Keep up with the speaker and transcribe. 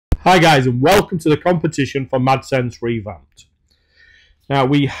Hi guys, and welcome to the competition for Madsense Revamped. Now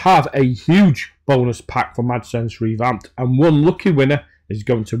we have a huge bonus pack for Madsense Revamped, and one lucky winner is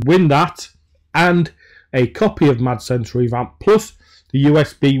going to win that and a copy of Madsense Revamped plus the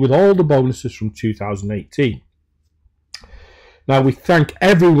USB with all the bonuses from 2018. Now we thank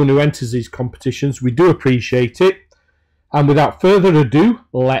everyone who enters these competitions. We do appreciate it. And without further ado,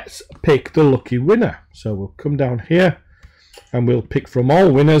 let's pick the lucky winner. So we'll come down here and we'll pick from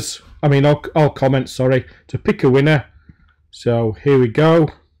all winners, all comments, sorry, to pick a winner. So here we go.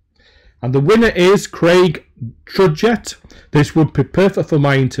 And the winner is Craig Trudgett. This would be perfect for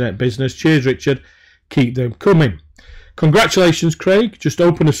my internet business. Cheers, Richard. Keep them coming. Congratulations, Craig. Just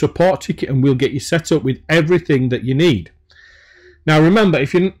open a support ticket and we'll get you set up with everything that you need. Now remember,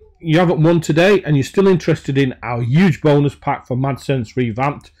 if you haven't won today and you're still interested in our huge bonus pack for Madsense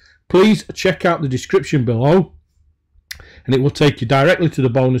Revamped, please check out the description below and it will take you directly to the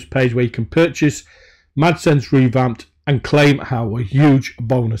bonus page where you can purchase Madsense Revamped and claim our huge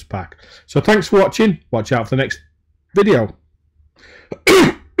bonus pack. So thanks for watching. Watch out for the next video.